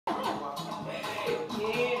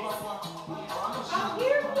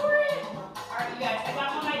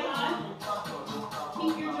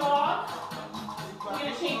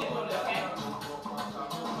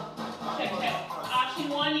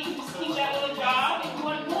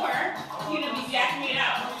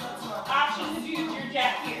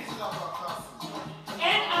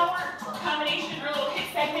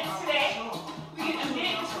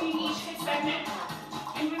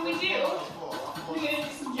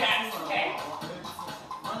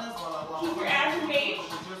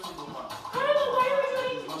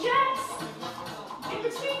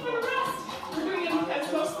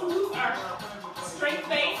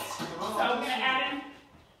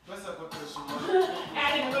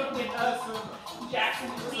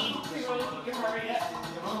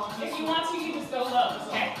If you want to, you just go low,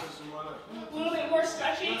 okay? A little bit more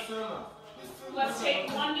stretching. Let's take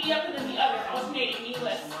one knee up and then the other, alternating knee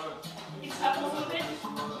lifts. Hips up a little bit.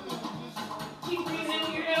 Keep breathing in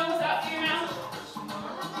through your nose, out through your mouth.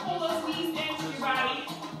 Pull those knees into your body.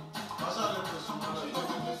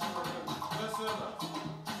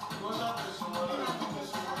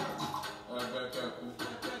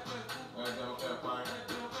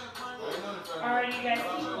 Alright, you guys,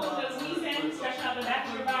 keep pulling those knees in, stretching out the back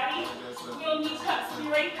of your body. Little knee tucks. Be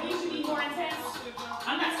ready for these to be more intense.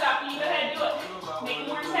 I'm not stopping you. Go ahead, do it. Make it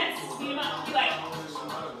more intense. Speed them up if you like.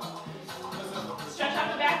 Stretch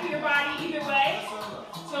out the back of your body either way.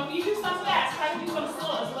 So if you do some fast, try to do some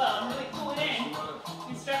slow as well. And really pull it in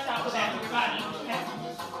and stretch out the back of your body. Okay?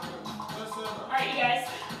 Alright, you guys.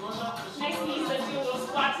 Next knees, let's do a little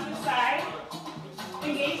squat to the side.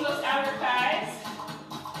 Engage those outer thighs.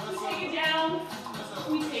 We take it down.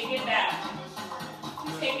 We take it back.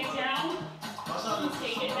 We take it down. We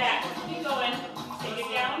take it back. Keep going. We take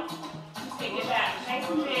it down. We take it back. Nice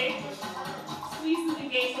and big. Squeeze and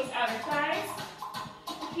engage those outer thighs.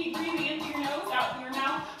 Keep breathing in through your nose, out through your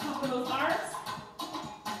mouth. Open those arms.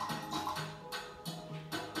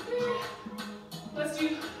 Let's do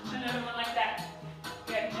another one like that.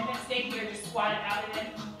 Good. And then stay here. Just squat it out and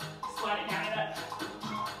in. Squat it down and up.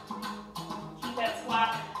 Keep that squat.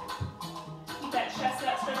 Keep that chest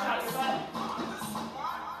up. Stretch out your butt.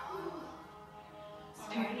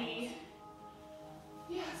 Steady.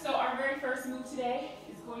 Yeah. So our very first move today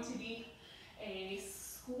is going to be a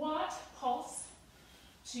squat pulse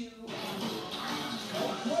to big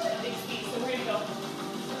speed. So we're going to go.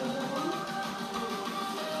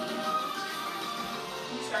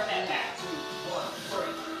 You start that back. 2, 1,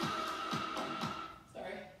 3.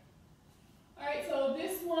 Sorry. All right, so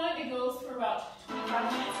this one, it goes for about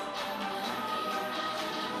 25 minutes.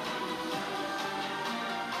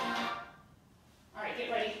 All right, get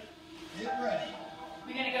ready. Get ready.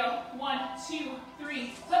 We're going to go 1, 2,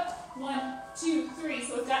 3, up. 1, 2, 3.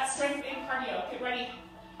 So it's got strength and cardio. Get ready.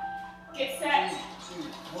 Get set. 3, 2,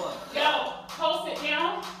 1. Go. Pulse it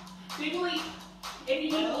down. Big leap. If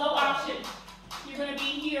you need a low option, you're going to be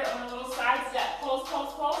here on a little side step. Pulse,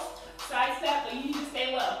 pulse, pulse. Side step, but you need to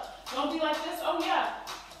stay low. Don't be like this. Oh, yeah.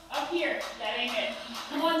 Up here. That ain't it.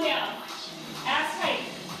 Come on down. Ass tight.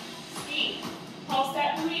 Ski. Pulse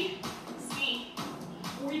that booty. Ski.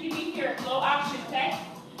 Or you can be here. Low option, okay?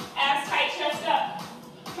 Ass tight, chest up.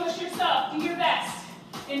 Push yourself. Do your best.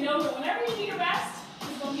 And know that whenever you do your best,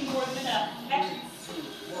 it's going to be more than enough. Action. 2,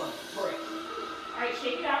 1, 3. All right,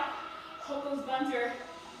 shake it out. Hope those buns are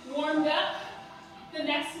warmed up. The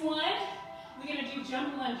next one, we're going to do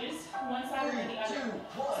jump lunges, one side or the other.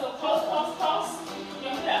 So pulse, pulse, pulse,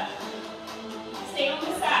 jump it up. Stay on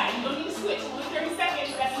the side. You don't need to switch. Only 30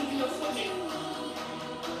 seconds. That means no switching.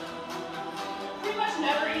 Pretty much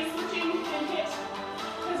never any switching in HIT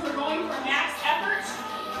because we're going for max effort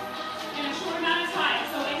in a short amount of time.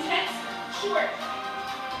 So intense, short.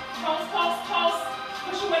 Pulse, pulse, pulse.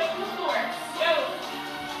 Push away from the floor. Go.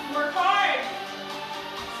 Work hard.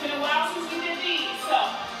 It's been a while since we did these, so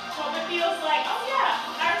hope it feels like, oh yeah,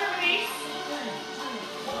 I remember these. 3,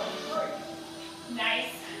 2, 1, 3.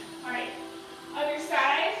 Nice. All right. Other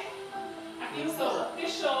side. I feel so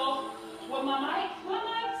official. What my mic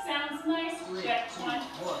sounds nice. Check 1.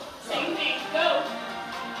 Same thing. Go.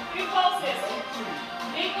 Big pulses.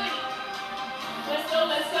 Big leap. Let's go,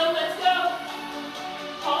 let's go, let's go.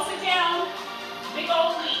 Pulse it down. Big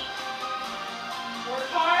old leap. Work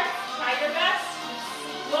hard. Try your best.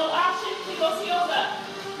 Low option. Keep those heels up.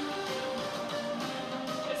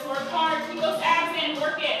 Just work hard. Keep those abs in.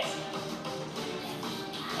 Work it.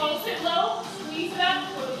 Pulse it low. Squeeze it up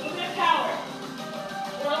with a little bit of power.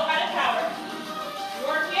 Or a lot of power.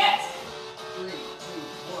 Work it. 3, 2,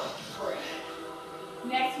 1,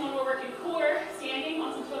 3. Next one, we're working core, standing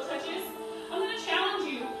on some toe touches. I'm going to challenge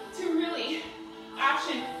you to really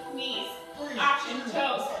option knees, option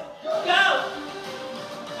toes. Go!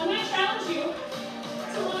 I'm going to challenge you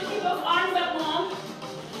to really keep those arms up long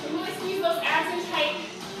and really squeeze those abs in tight.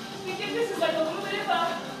 Think of this as like a little bit of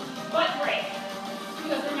a butt break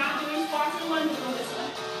because we're not doing squats and lunges on this one.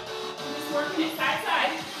 We're just working it side to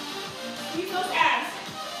side. Squeeze those abs.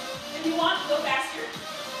 If you want, go faster.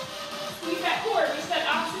 Squeeze that core, reach that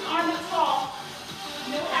opposite arm up tall.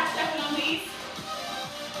 No half stepping on these,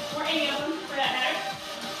 or any of them for that matter.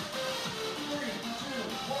 3, 2,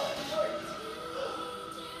 1, 3.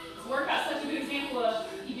 This workout's such a good example of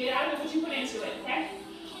you get out of it what you put into it, okay?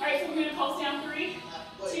 All right, so we're going to pulse down 3,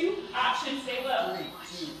 2, option, stay low. 3,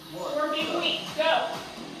 2, 1. Or big leap, go.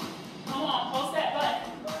 Come on, pulse that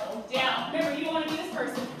butt. Down. Remember, you don't want to be this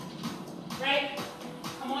person, right?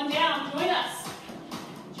 Come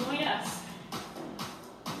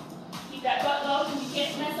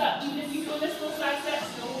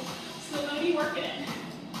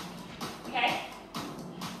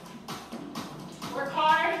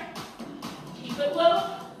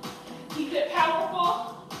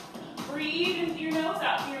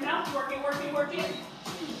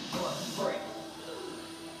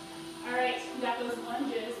You got those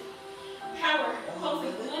lunges. Power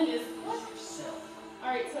pulsing lunges. All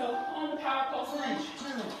right, so on the power pulse lunge.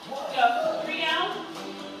 Go. 3 down.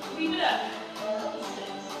 Leave it up.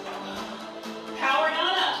 Power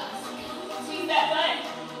on up. Squeeze that butt.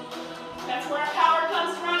 That's where our power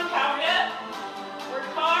comes from. Powered up.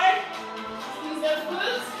 Work hard. Squeeze those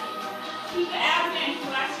glutes. Keep the abs in.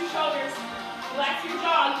 Relax your shoulders. Relax your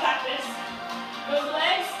jaw. You got this. Those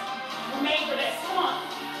legs were made for this. Come on.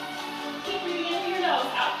 Keep breathing in through your nose,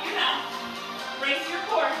 out through your mouth. Brace your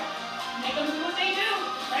core. Make them do what they do,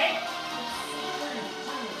 right?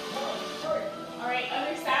 All right,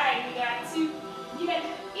 other side. We got to get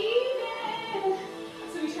even.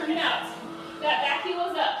 So we turn it out. That back heel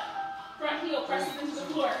is up. Front heel presses into the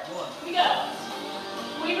floor. Here we go.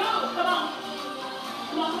 We move. Come on.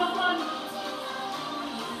 Come on, come on, come on.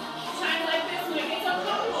 Times like this when it gets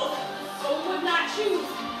uncomfortable, but we would not choose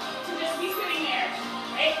to just be sitting there,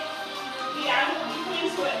 right? Be out of what you put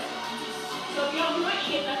into it. So if you don't do it,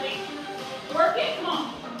 you get nothing. Work it, come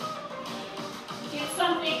on. Get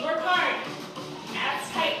something, work hard. Abs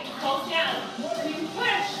tight, pulse down. You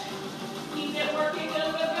push. Keep it working,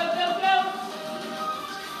 go, go, go, go, go.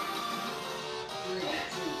 3, 2,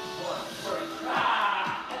 1, break.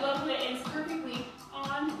 Ah, I love when it ends perfectly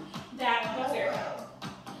on that buzzer.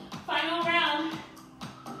 Final round.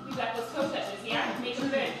 You got those toe touches, yeah? Make them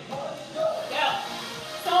good. Go.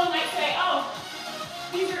 Someone might say, oh,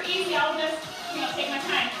 these are easy, I'll just, take my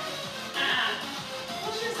time.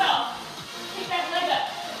 Push yourself. Take that leg up.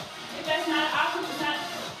 If that's not an option,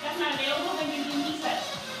 that's not available, then you do knee touch.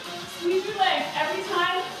 Squeeze your legs every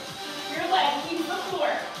time your leg leaves the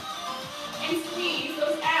floor. And squeeze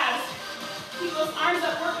those abs. Keep those arms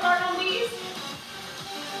up. Work hard on these.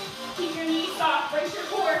 Keep your knees soft. Brace your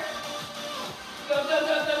core. Go, go,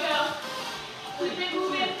 go, go, go. Keep it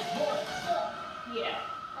moving. Yeah.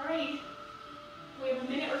 All right. We have a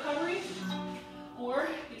minute recovery. Or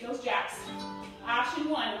get those jacks. Option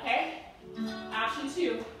 1, okay? Option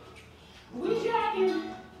 2. We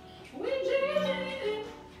jacking. We jacking.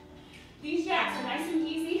 These jacks are nice and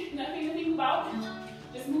easy. Nothing to think about.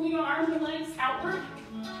 Just moving our arms and legs outward.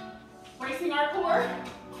 Bracing our core.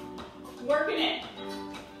 Working it.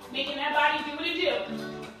 Making that body do what it do.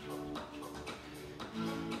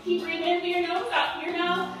 Keep breathing in through your nose, out through your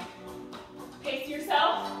mouth. Pace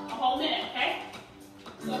yourself a whole minute, okay?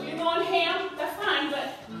 So if you're going ham, that's fine,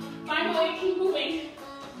 but find a way to keep moving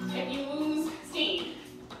if you lose steam.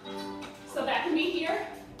 So that can be here,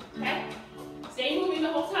 okay? Stay moving the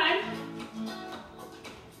whole time.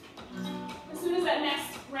 As soon as that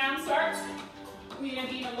next round starts, we're gonna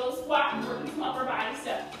be in a low squat and working some upper body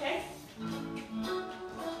stuff, okay?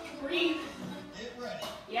 Breathe. Get ready.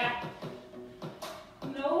 Yeah.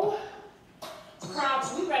 No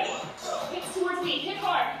problem. We ready. Hips towards me. Hit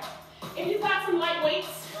hard. If you've got some light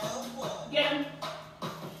weights, get them.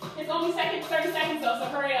 It's only 30 seconds though, so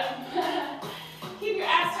hurry up. Keep your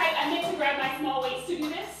abs tight. I meant to grab my small weights to do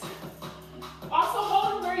this. Also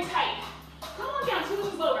hold them very tight. Come on down 2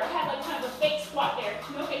 inches lower. I had like kind of a fake squat there.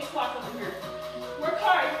 No fake squats over here. Work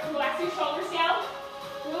hard. Relax your shoulders down.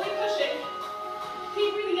 Really push it.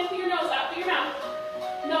 Keep breathing in through your nose, out through your mouth.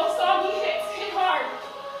 No soggy hips. Hit hard.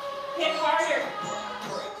 Hit harder.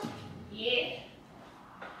 Yeah.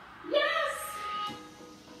 Yes.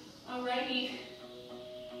 Alrighty.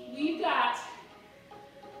 We've got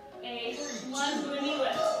a lunge with a knee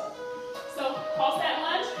lift. So pulse that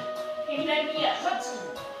lunge. Give that knee up. Hup.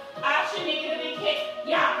 Option, make it a big kick.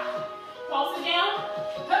 Yeah. Pulse it down.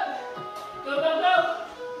 Hup. Go, go, go.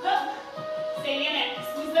 Hup. Stay in it.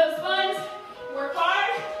 Squeeze those buns. Work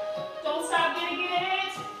hard. Don't stop getting it.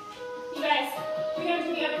 You guys, we're going to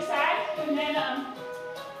do the other side, and then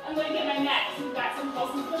I'm going to get my mat. We've got some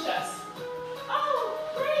pulsing push-ups. Oh,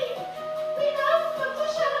 great. We love the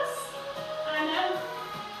push-ups. I know.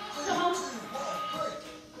 Come on.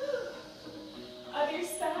 Other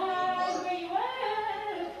side, where you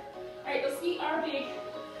at? All right, those feet are big.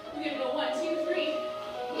 We're going to go 1, 2, 3.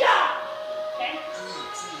 Yeah. Okay.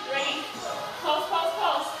 Ready? Pulse, pulse,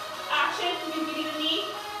 pulse. Action. We're going to give you the knee.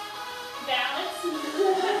 Balance.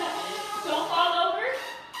 Don't fall over.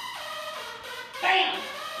 Bam.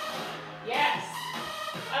 Yes.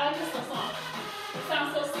 I like this one song. It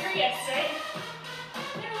sounds so serious, right?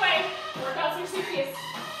 Anyway, workouts are serious.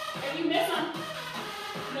 If you miss them,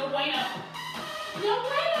 no bueno. No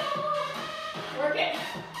bueno. Work it.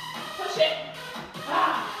 Push it.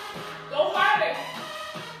 Ah. Go harder.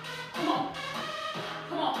 Come on.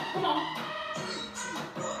 Come on. Come on.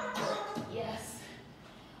 Yes.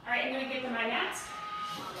 All right, I'm going to get to my mat.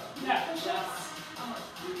 You got push-ups.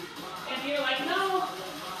 And you're like, no. All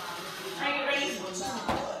right, get ready.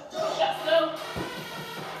 Push-ups, go.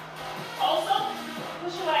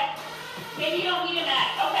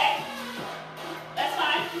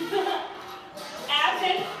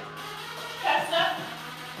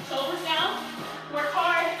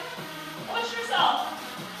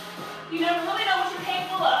 never really know what you're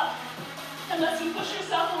capable of unless you push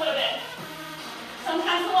yourself a little bit.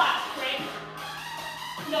 Sometimes a lot, right?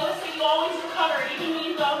 Notice that you always recover, even when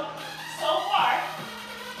you go so far.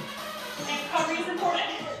 And recovery is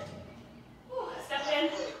important. Whew, step in.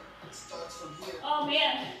 Oh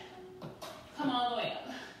man. Come all the way up.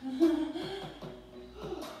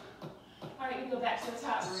 All right, we go back to the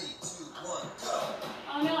top. 3, 2, 1, go.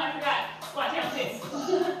 Oh no, I forgot. Squat down, please.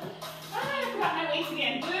 I forgot my weights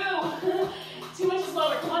again. Boo! Too much is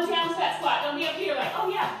lower. Come on down to that squat. Don't be up here like, oh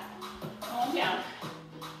yeah. Come on down.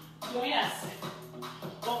 Join us.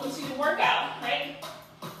 Welcome to the workout, right?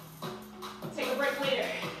 Take a break later.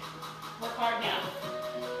 Work hard now.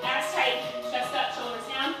 Abs tight, chest up, shoulders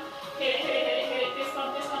down. Hit it, hit it, hit it, hit it. Fist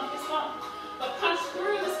bump, fist bump, fist bump. But punch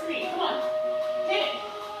through the screen. Come on. Hit it.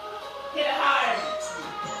 Hit it hard.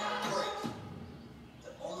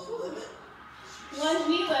 Lunge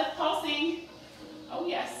knee lift, pulsing. Oh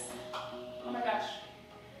yes. Oh my gosh.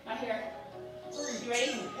 My hair. You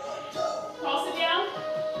ready? Pulse it down.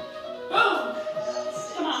 Boom.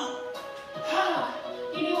 Come on. Ah.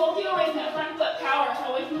 You need a little heel raise in that front foot. Power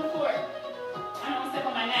away from the floor. I don't want to step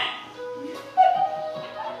on my mat.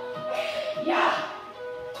 Yeah.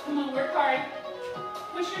 Come on, work hard.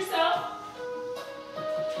 Push yourself.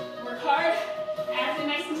 Work hard. Abs in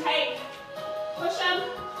nice and tight. Push them.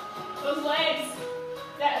 Those legs.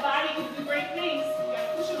 That body can do great things. You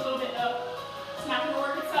gotta push it a little bit though. It's not gonna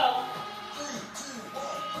work itself. 3, 2,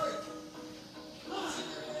 1, break.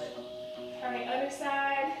 All right, other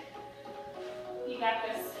side. You got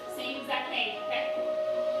this. Same exact thing, okay?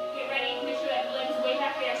 Get ready. Make sure that the leg is way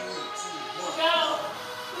back there. 3, 2, 1, Go.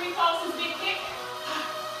 3 pulses, big kick.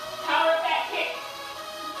 Power up that kick.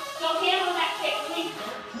 Go ham on that kick.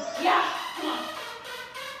 Yeah, come on.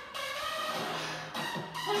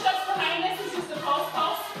 Push-ups behind this is just a pulse,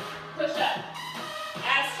 pulse. Push up.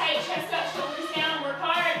 Abs tight, chest up, shoulders down. Work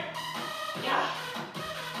hard. Yeah.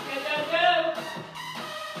 Go, go, go.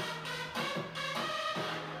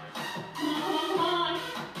 Come on, come on, come on.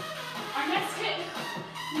 Our next hit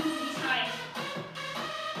needs to be timed.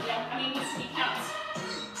 Yeah, I mean, needs to be counts. 3,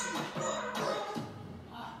 2, 1, break.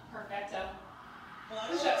 Oh, perfecto.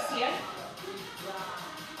 Push-ups here.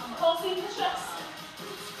 Pulsing push-ups.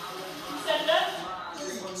 Set it up. 3,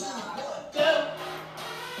 2, 1, Go.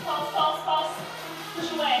 Pulse, pulse, pulse.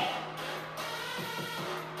 Push away.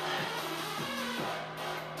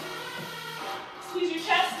 Squeeze your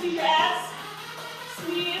chest, squeeze your abs.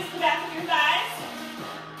 Squeeze the back of your thighs.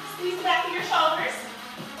 Squeeze the back of your shoulders.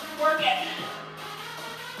 Work it.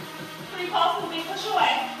 3 pulses, big push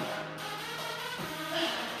away.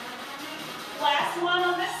 Last one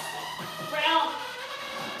on this round.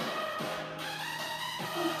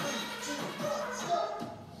 3, 2, 1, stop.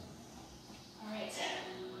 All right,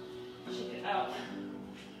 shake it out.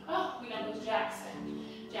 Oh, we got those jacks.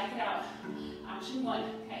 Jack it out. Option 1,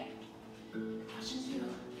 okay? Option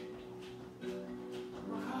 2.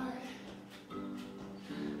 Work hard.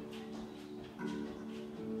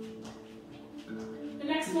 The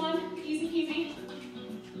next one, easy peasy.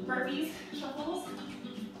 Burpees, shuffles.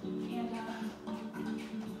 And I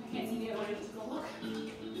can't see the other way to go look.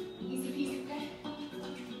 Easy peasy, okay?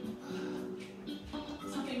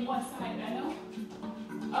 Something one side, I know.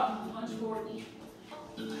 Oh, lunge forward knee.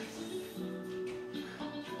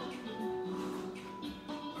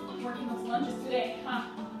 Working those lunges today, huh?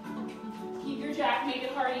 Keep your jack, make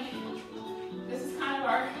it hardy. This is kind of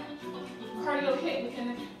our cardio hit within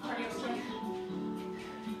the cardio strength.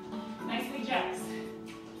 Nice big jacks.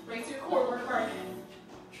 Brace your core, work hard.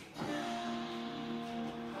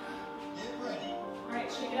 Get ready. All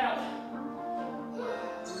right, shake it out.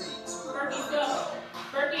 3, 2, Burpees, go.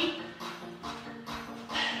 Burpee.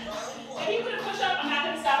 If you put a push-up, I'm not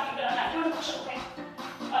going to stop you, but I'm not doing a push-up, okay?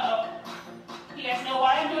 Uh-oh. You guys know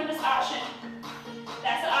why I'm doing this option.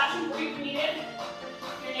 That's the option for you if you need it.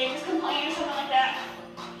 Your neighbors complain or something like that.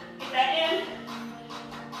 Get that in.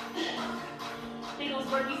 I think it was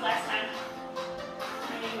burpees last time.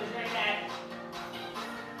 My neighbor was very mad.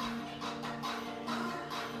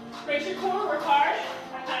 Brace your core, work hard.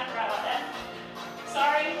 I kind of forgot about that.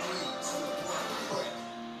 Sorry. 3, 2, 1, break.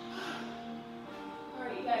 All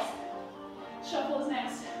right, you guys. Shuffle is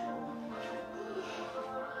next.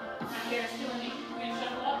 My hair is killing me. We're going to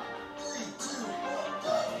shuffle up. 3, 2, 1,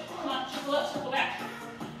 go. Come on, shuffle up, shuffle back.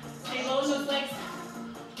 Stay low in those legs.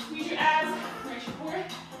 Squeeze your abs, brace your core.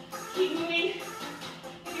 Keep moving.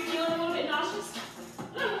 If you're feeling a little bit nauseous,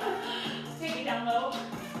 take it down low.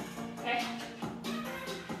 Okay?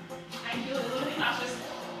 I'm feeling a little bit nauseous.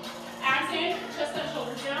 Abs in, chest up,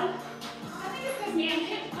 shoulders down. I think it's because man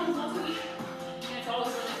hip comes once a week. And it's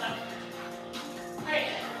always really fun. Alright,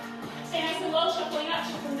 stay low, shuffling up,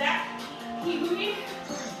 shuffling back. Keep moving.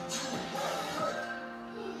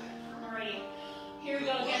 Alrighty. Here we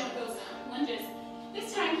go again with those lunges.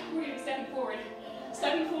 This time, we're going to be stepping forward.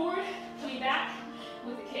 Stepping forward, coming back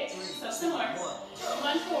with a kick. So similar.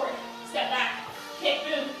 Lunge forward, step back, kick,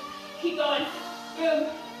 boom. Keep going, boom.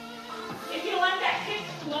 If you don't like that kick,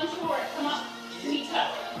 lunge forward, come up, knee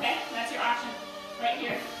tuck, okay? That's your option right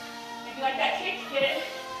here. If you like that kick, hit it.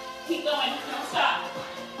 Keep going, don't stop.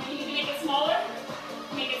 And you can make it smaller,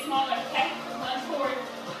 okay? Lunge forward.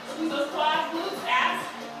 Squeeze those quads, glutes, abs.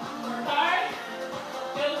 Work hard.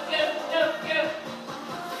 Go, go, go, go.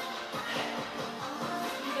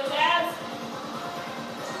 Squeeze those abs.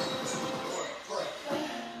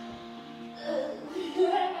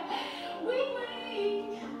 Wing,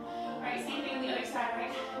 wing. All right, same thing on the other side,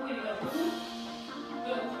 right? We're gonna go boom,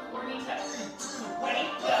 boom, or knee tuck. Ready,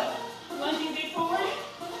 go. Lunging big forward,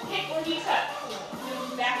 kick or knee tuck.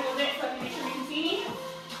 Move back a little bit so I can make sure you can see me.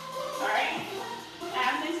 All right,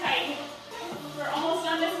 abs in tight. We're almost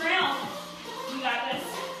done this round. You got this.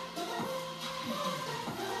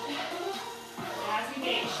 Abs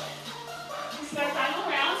engaged. This is our final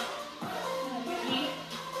round. I'm gonna be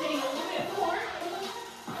hitting a little bit forward.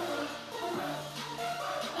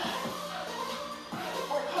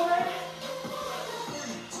 Work hard.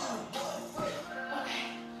 Okay.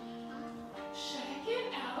 Check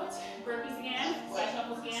it out. Burpees again. Side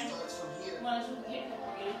shuffles again. Lunge with the kick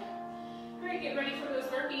again. All right, get ready for those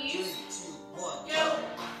burpees. Go.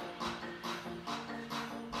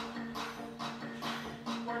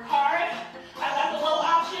 Work hard. I got the low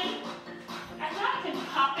option. I thought I can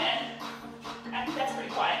hop in. I think that's pretty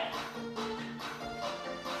quiet.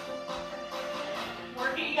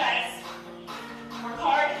 Work it, you guys. Work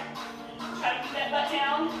hard. Try to keep that butt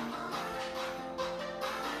down.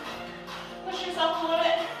 Push yourself a little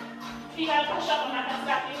bit. If you gotta push up, I'm not gonna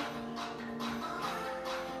stop you.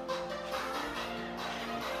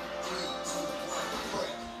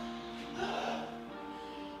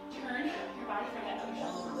 Turn your body for that other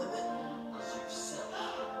shuffle.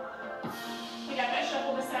 We got that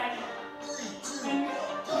shuffle this side. And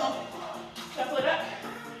come on. Shuffle it up.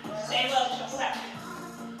 Stay low. Shuffle back.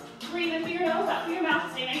 Breathe in through your nose, out through your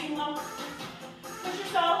mouth. Stay nice and low. Push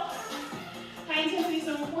yourself. High intensity is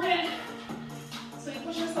so important. So you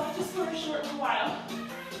push yourself just for a short little while.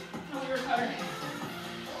 And we recover.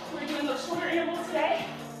 We're doing those shorter intervals today.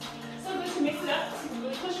 So good to mix it up. So you can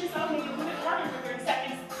really push yourself, maybe a little bit harder for 30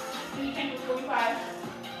 seconds than you can with 45.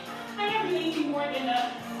 I never do anything more than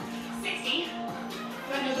 60.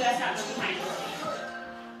 But I know that's not really time for me.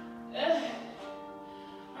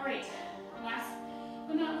 All right. Last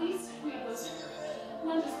but not least, we have those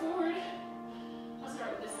lunges forward. I'll start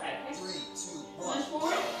with this side, okay? Lunge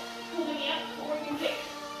forward, pull the knee up, or you can kick.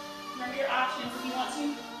 Remember your options if you want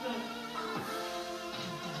to. Boom.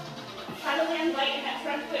 Try to land light in that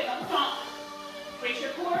front foot up front. Brace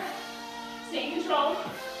your core. Stay in control.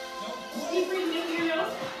 Keep breathing in through your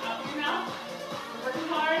nose, out through your mouth. Working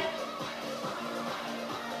hard.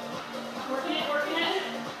 Working it, working it.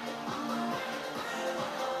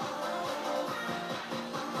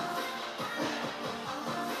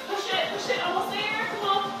 Push it, almost there, come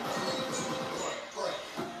on.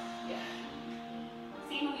 Yeah.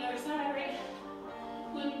 Same on the other side, right?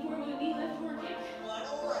 Looking forward with a knee lift, forward kick.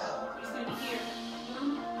 We're just gonna be here. Boom,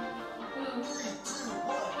 boom.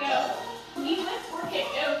 Go. Knee lift, forward kick,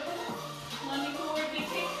 go. Lunging forward, big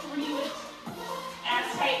kick, or knee lift.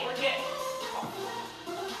 Abs tight, work it.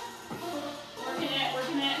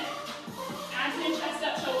 Working it. Abs in, chest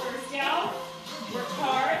up, shoulders down. Work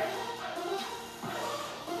hard.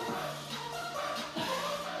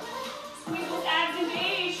 Squeeze those abs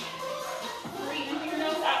engaged. Breathe in through your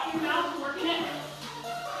nose, out through your mouth, working it.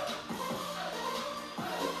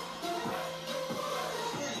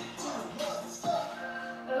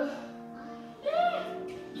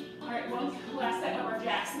 Alright, one last set of our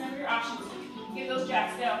jacks. Remember your options. Get those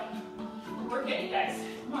jacks down. Work it, you guys.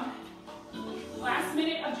 Come on. Last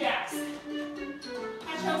minute of jacks.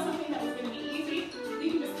 I chose something that was going to be easy. You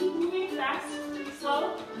can just keep moving fast,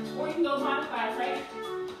 slow, or you can go modified, right?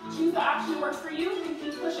 Choose the option that works for you and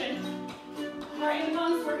keep pushing. Heart in the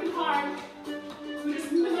lungs, working hard. We're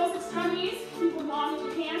just moving those extremities. Keep them long if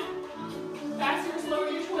you can. Faster or slower,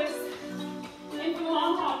 your choice. In for the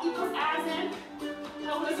long haul. Keep those abs in.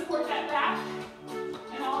 Help us support that back.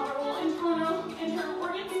 And all of our little internal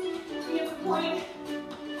organs. We have supported.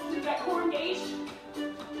 Keep that core engaged.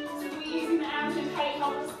 Squeezing the abs in tight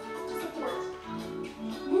helps to support.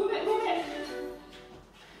 Move it, move it.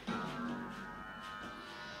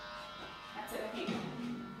 That's it, I think.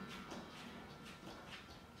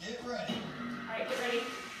 Get ready. All right, get ready.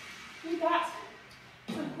 We got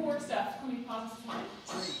some core stuff. Let me pause this time.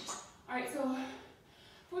 3, All right, so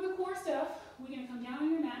for the core stuff, we're gonna come down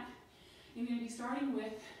on your mat. You're gonna be starting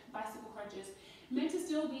with bicycle crunches. Meant to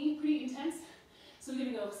still be pretty intense. So we're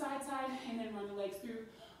gonna go side, side, and then run the legs through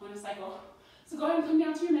on a cycle. So go ahead and come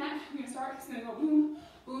down to your mat. We're gonna start, it's gonna go boom,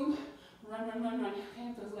 boom, run, run, run, run. Okay,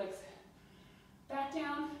 with those legs. Back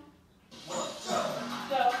down. 1,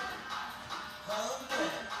 go. Go.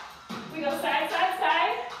 We go side, side,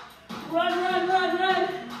 side. Run, run, run, run.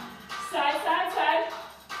 Side, side, side.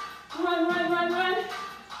 Run, run, run, run.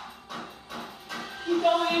 Keep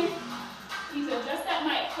going. You need to adjust that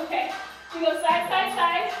mic. Okay. We go side, side,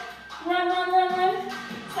 side. Run, run, run, run.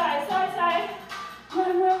 Side, side, side.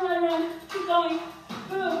 Run, run, run, run. Keep going.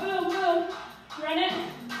 Boom, boom, boom. Run it.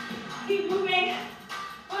 Keep moving.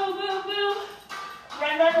 Boom, boom, boom.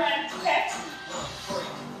 Run, run, run. Okay. All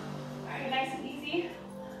right, nice and easy.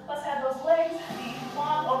 Let's have those legs be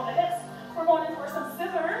long over the hips. We're going in for some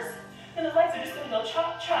scissors. And the legs are just going to go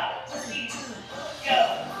chop, chop. Let's see.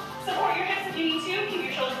 Go. Support your hips if you need to. Keep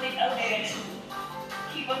your shoulder blades elevated.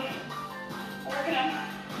 Keep them. Working them.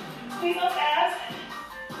 Squeeze those abs.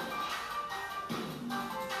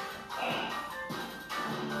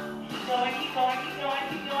 Keep going, keep going, keep going,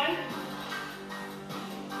 keep going.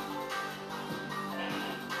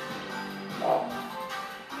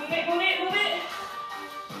 Move it, move it, move it.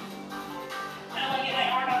 I don't want to get my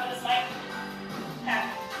arm off of this mic.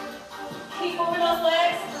 Keep moving those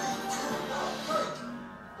legs.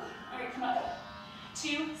 All right, come up.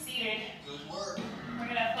 2 seated. Good work. We're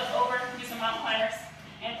going to flip over, do some mountain climbers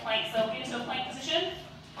and plank. So get into a plank position.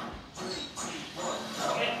 3, 2, 1,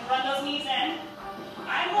 go. Good. Run those knees in.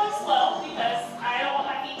 I'm going slow because I don't want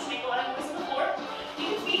my feet to make a lot of noise on the floor.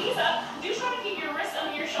 You can speed these up. Do try to keep your wrists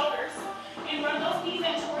under your shoulders and run those knees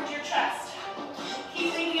in towards your chest.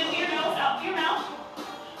 Keep breathing in through your nose, out through your mouth.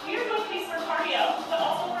 We are doing these for cardio, but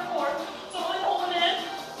also for core. So really hold them in.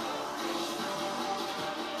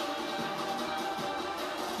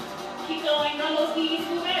 Keep going. Run those knees.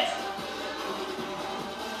 Move it.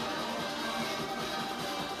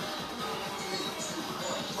 3, 2,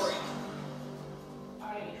 1, break. All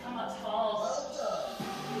right, we come up tall. Well done.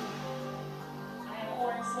 I am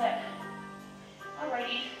orange slip.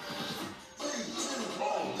 Alrighty. 3, 2,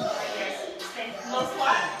 1, go. Right there. Stay low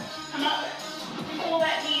squat. Come up. And pull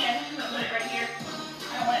that knee in. I'm gonna put it right here.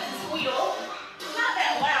 I don't want it to squeal. It's not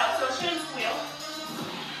that loud, so it shouldn't squeal.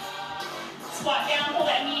 Squat down, pull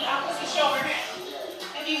that knee opposite shoulder.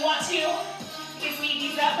 If you want to, you can squeeze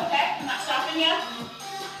these up, okay? I'm not stopping you.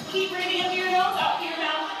 Keep breathing into your nose, out through your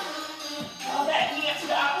mouth. Draw that knee up to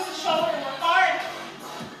the opposite shoulder and work hard.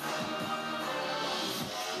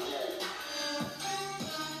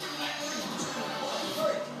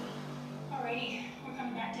 Alrighty, we're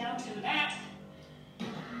coming back down to the mat.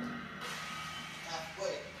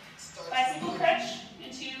 Halfway. Start. Bicycle crunch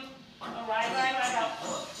into a ride, ride, ride out.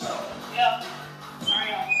 1, go. Yep. Sorry,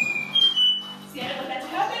 y'all. See, I didn't want that to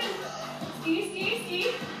happen. Ski, ski, ski.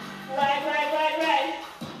 Ride, ride, ride, ride.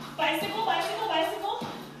 Bicycle, bicycle.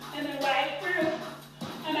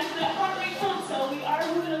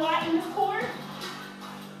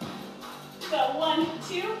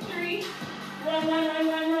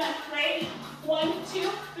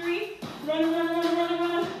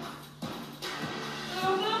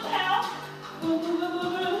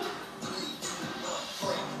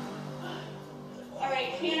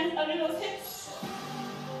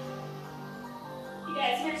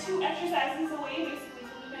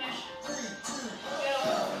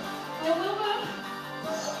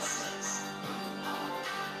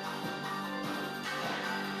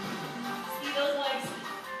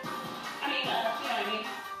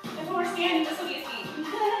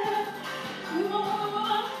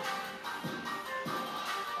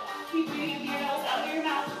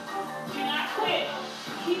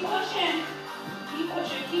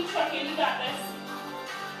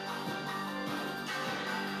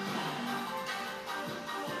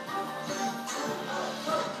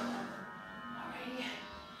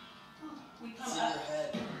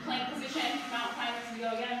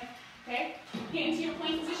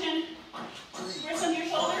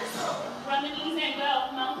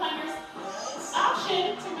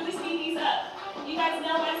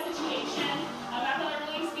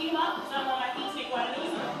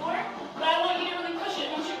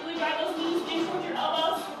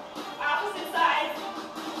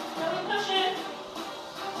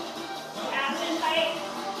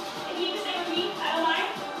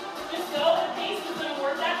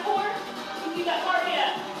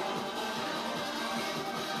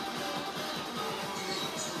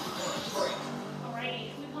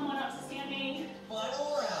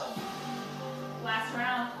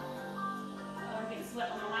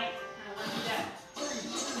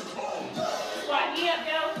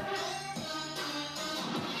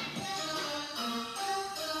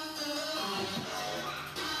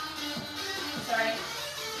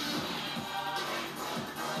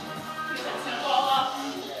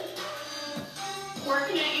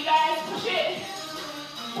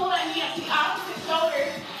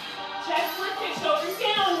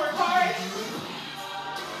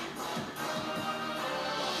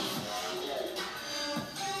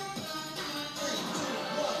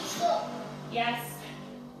 Yes.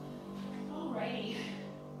 Alrighty.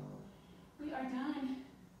 We are done.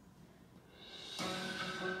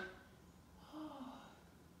 Oh.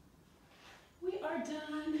 We are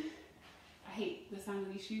done. I hate the sound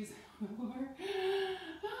of these shoes on the floor.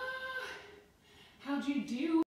 How'd you do?